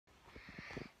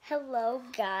Hello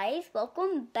guys,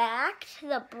 welcome back to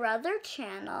the Brother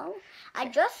channel. I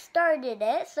just started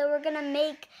it, so we're gonna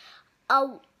make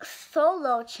a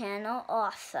solo channel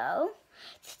also.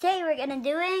 Today we're gonna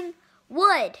doing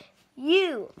Would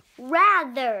You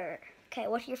Rather. Okay,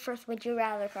 what's your first Would You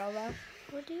Rather, Carlo?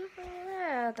 Would you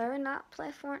rather not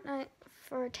play Fortnite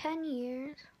for 10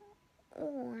 years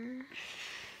or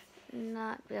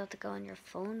not be able to go on your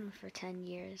phone for 10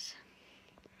 years?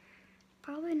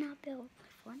 Probably not be able to play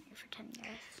Fortnite for 10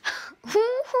 years.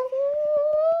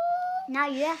 Now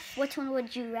you ask, which one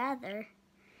would you rather?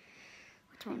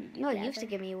 Which one would you rather? You used to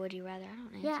give me a would you rather.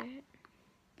 I don't answer it.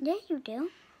 Yeah, you do.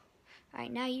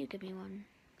 Alright, now you give me one.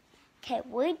 Okay,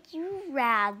 would you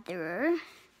rather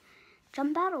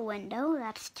jump out a window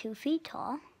that's 2 feet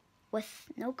tall with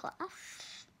no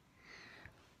glass,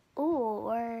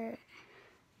 or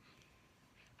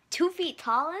 2 feet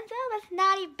tall, Enzo? That's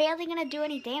not even barely gonna do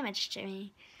any damage to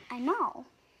me. I know.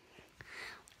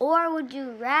 Or would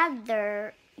you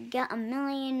rather get $1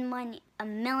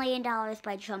 million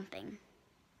by jumping?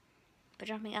 By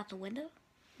jumping out the window?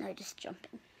 No, just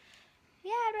jumping.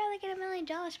 Yeah, I'd rather get $1 million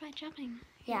by jumping.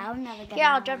 Yeah, I would never get.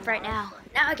 Yeah, I'll jump right now.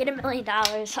 Now I get $1 million.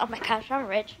 Oh my gosh, I'm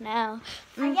rich now.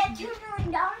 I get $2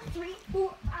 million. 3,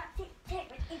 4, 5, 6, 7,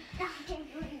 8, 9, 10,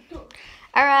 11, 12.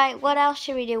 All right, what else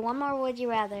should we do? One more would you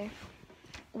rather.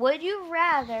 Would you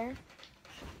rather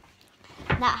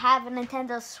not have a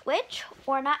Nintendo Switch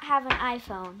or not have an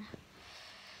iPhone?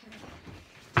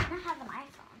 I don't have an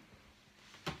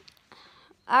iPhone.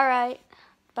 All right,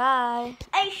 bye.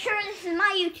 Hey, sure, this is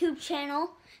my YouTube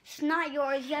channel. It's not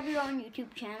yours. You have your own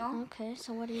YouTube channel. Okay,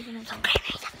 so what are you going to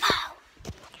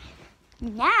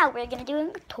do? Now we're going to do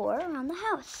a tour around the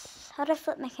house. How do I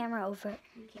flip my camera over?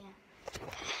 You can't.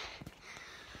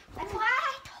 That's why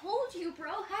I told you,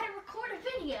 bro, how to record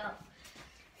a video.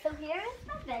 So here is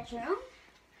my bedroom.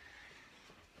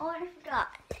 Oh, and I forgot.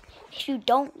 If you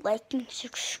don't like and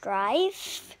subscribe,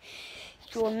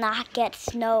 you will not get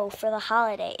snow for the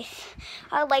holidays.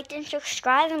 I liked and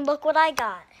subscribe, and look what I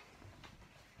got.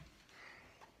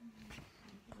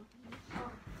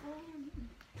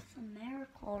 It's a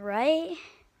miracle, right?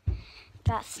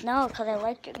 Got snow because I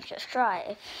liked and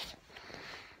subscribe.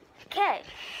 Okay.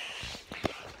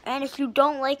 And if you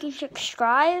don't like and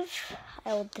subscribe,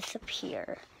 I will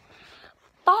disappear.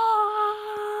 Bye!